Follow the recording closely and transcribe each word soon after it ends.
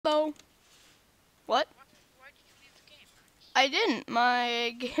Hello. What? Why did you leave the game, Max? I didn't.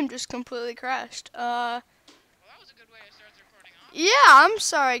 My game just completely crashed. Well, that was a good way to start the recording off. Yeah, I'm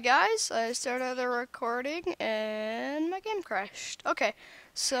sorry, guys. I started the recording and my game crashed. Okay,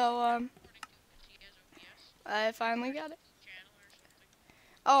 so, Recording to TS I finally got it. channel or something.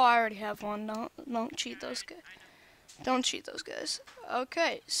 Oh, I already have one. Don't cheat Yeah, those guys. I know. Don't cheat those guys.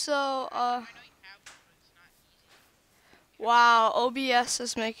 Okay, so, I know you have one, but it's not easy. wow, OBS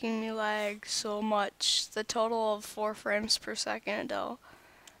is making me lag so much. The total of 4 frames per second, though.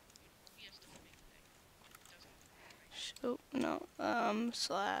 Dude, OBS doesn't make lag. It doesn't. Right? Oh, no,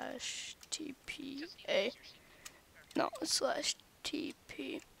 slash Because he TPA. loves your CPU. No, slash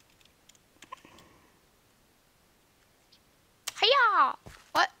TP. Hiya!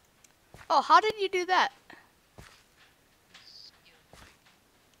 What? Oh, how did you do that? Skill fight.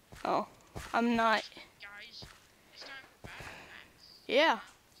 Oh, I'm not. Guys, it's time for Battle Max. Yeah.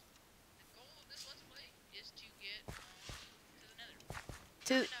 The goal of this Let's Play is to get to the Nether.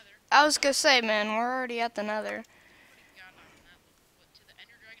 To, Nether. I was gonna say, man, we're already at the Nether. We already got on that level, but to the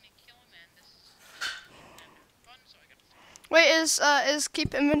Ender Dragon and kill him, and this is Nether fun, so I gotta stop. Wait, is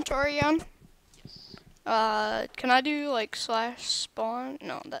keep inventory on? Yes. Can I do like slash spawn?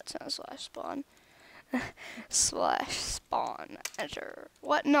 No, that's not slash spawn. Slash spawn enter.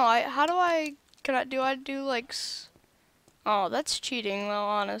 What? No, how do I? Do I do like? Oh, that's cheating, though.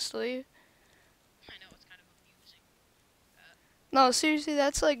 Honestly. I know, it's kind of amusing. No, seriously,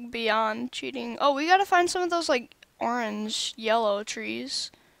 that's like beyond cheating. Oh, we gotta find some of those like orange, yellow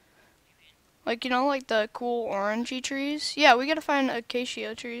trees. Like, you know, like the cool orangey trees? Yeah, we gotta find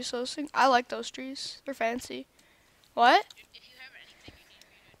acacia trees. Those things. I like those trees. They're fancy. What? If you have anything you need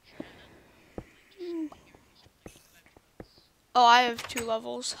me to enchant, like just give me something, 'cause Oh, I have 2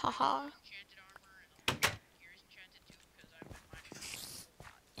 levels. Haha. enchanted armor, and here's enchanted too, because I've been mining for a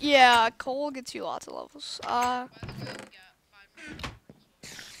lot. Yeah, coal gets you lots of levels. By the way, we got 5 more emeralds.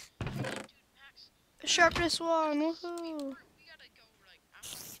 Dude, Max, Sharpness 1. Max, Woohoo. we gotta go, like, I'm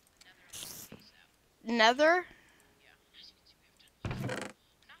gonna get to the Nether like ASAP. Nether? Yeah, as you can see, we have 10 levels.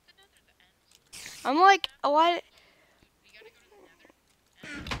 Not the Nether, the end. I'm like, why? Dude, we gotta go to the Nether,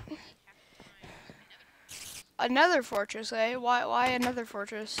 and we have to find a Nether fortress. Another fortress, eh? Why another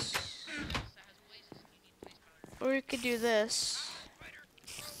fortress? That has blazes, and you need blaze powder. Or we could do this. Spider!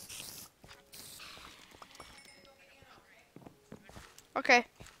 Okay.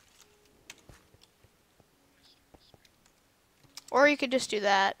 Or you could just do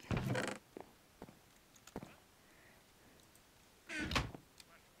that. Why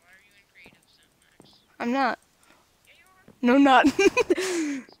are you in creative sim, Max? I'm not. Yeah, you are. No, not. Put it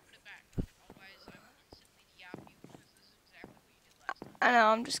back. Otherwise, I will instantly yap you, because this is exactly what you did last time. I know,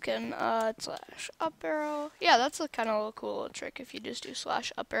 I'm just kidding. Slash up arrow. Yeah, that's a kind of a cool little trick. If you just do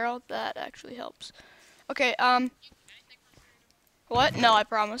slash up arrow, that actually helps. Okay, Anything from creative? what? No, I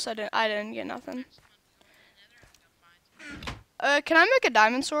promise I didn't get nothing. Next month, we go to the Nether, and we gotta find some. Can I make a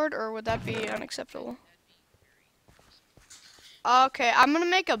diamond sword, or would that be unacceptable? That'd be very awesome. Okay, I'm gonna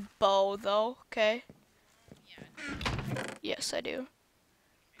make a bow, though, okay? Yeah. Yes, I do.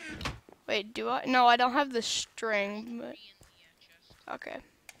 Wait, do I? No, I don't have the string, but... Be in the chest. Okay.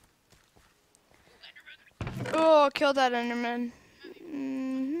 Ooh, Enderman! Oh, kill that Enderman.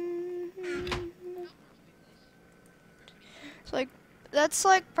 It's like, that's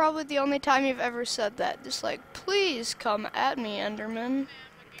like probably the only time you've ever said that. Just like, please come at me, Enderman. Man, my game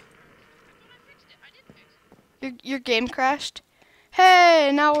crashed. I thought I fixed it. I did fix it. Your game crashed.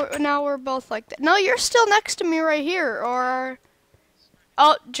 Hey, now we're both like that. No, you're still next to me right here. Or,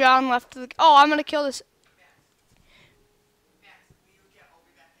 oh, John left. Oh, I'm gonna kill this.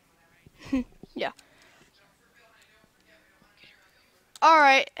 Yeah. All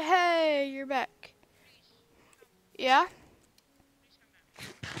right. Hey, you're back. Yeah.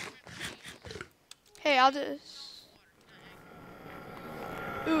 Hey, I'll just.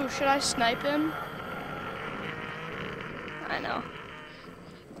 Ooh, should I snipe him? I know.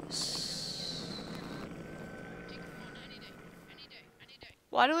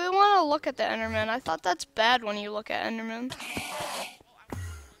 Why do we want to look at the Enderman? I thought that's bad when you look at Enderman.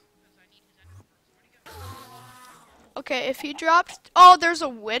 Okay, if he dropped... Oh, there's a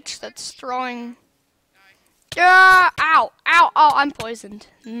witch that's throwing... Ow! Ow! Oh, I'm poisoned.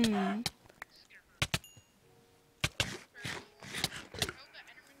 Hmm.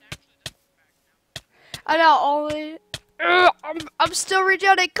 I know, only... I'm still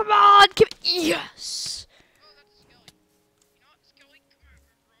regenerating. Come on! Yes!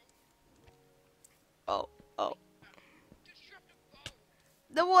 Oh, oh.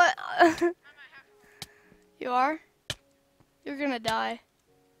 The what? You are? You're gonna die.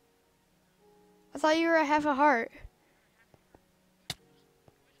 I thought you were at half a heart.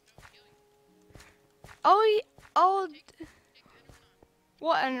 Oh, oh,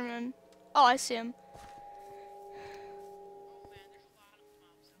 what Enderman? Oh, I see him.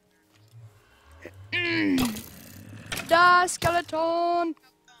 Die, skeleton!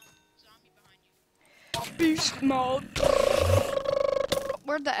 Beast mode.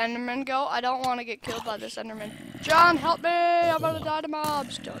 Where'd the Enderman go? I don't want to get killed by this Enderman. John, help me! I'm about to die to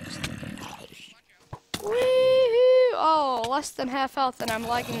mobs. Woohoo! Oh, less than half health and I'm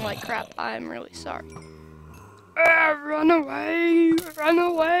lagging like crap. I'm really sorry. Run away! Run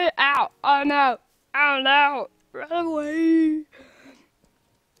away! Ow! Oh no! Oh no! Run away!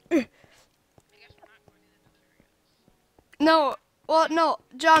 No, well, no,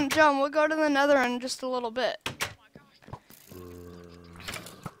 John, we'll go to the nether in just a little bit.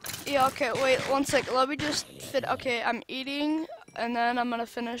 Yeah, okay, wait, one sec, let me just fit, okay, I'm eating, and then I'm gonna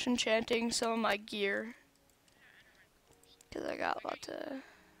finish enchanting some of my gear. Cause I got lots of,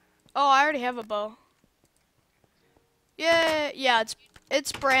 oh, I already have a bow. Yeah,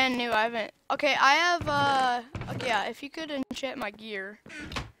 it's brand new, I haven't, okay, I have, okay, yeah, if you could enchant my gear.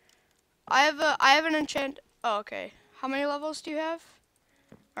 I have an enchant, oh, okay. How many levels do you have?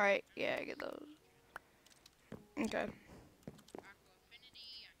 Alright, yeah, I get those. Okay.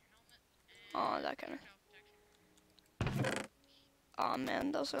 Oh, that kind of. Oh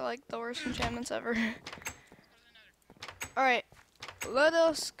man, those are like the worst enchantments ever. Alright, let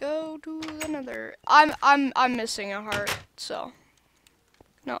us go to the nether. I'm missing a heart, so.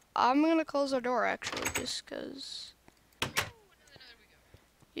 No, I'm gonna close our door actually, just cause.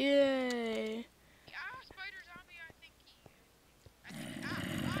 Yay.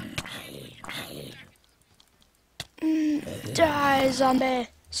 Die, zombie.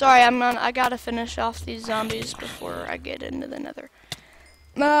 Sorry, I gotta finish off these zombies before I get into the nether.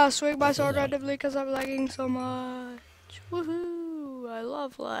 Swing my sword randomly because I'm lagging so much. Woohoo! I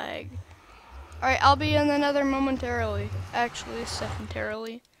love lag. Alright, I'll be in the nether momentarily. Actually,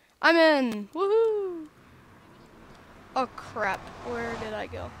 secondarily. I'm in! Woohoo! Oh crap, where did I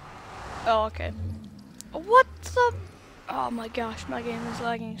go? Oh, okay. What the? Oh my gosh, my game is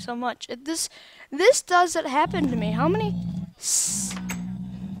lagging so much. This doesn't happen to me. How many?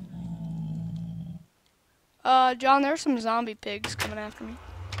 John, there's some zombie pigs coming after me.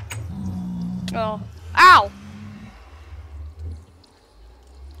 Oh. Ow!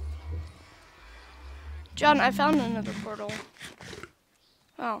 John, I found another portal.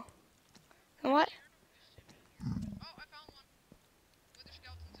 Oh. What?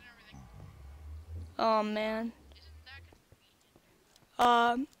 Oh, man.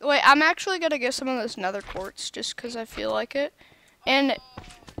 Wait, I'm actually gonna get some of this nether quartz just because I feel like it. And,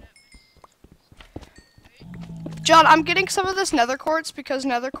 John, I'm getting some of this nether quartz because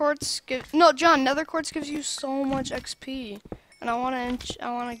nether quartz nether quartz gives you so much XP. And I wanna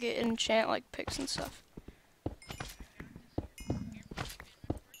get enchant like picks and stuff.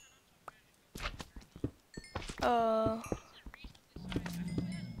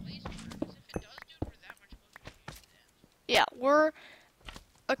 Yeah,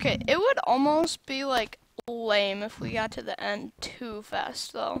 okay, it would almost be like lame if we got to the end too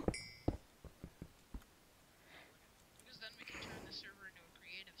fast though. Because then we can turn the server into a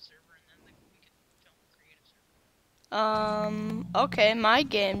creative server, and then we can film a creative server. Okay, my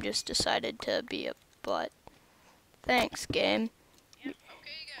game just decided to be a butt. Thanks, game. Yeah,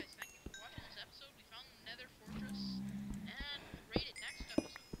 okay guys, thank you for watching this episode. We found the Nether Fortress, and we'll rate it next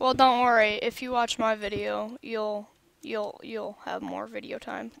episode. Well, don't worry, if you watch my video, you'll have more video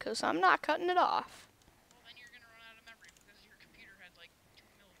time, because I'm not cutting it off. Well, then you're gonna run out of memory, because your computer had like 2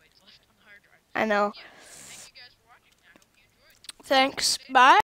 kilobytes left on the hard drive. I know. Yeah, thank you guys for watching. I hope you enjoyed. Thanks, bye.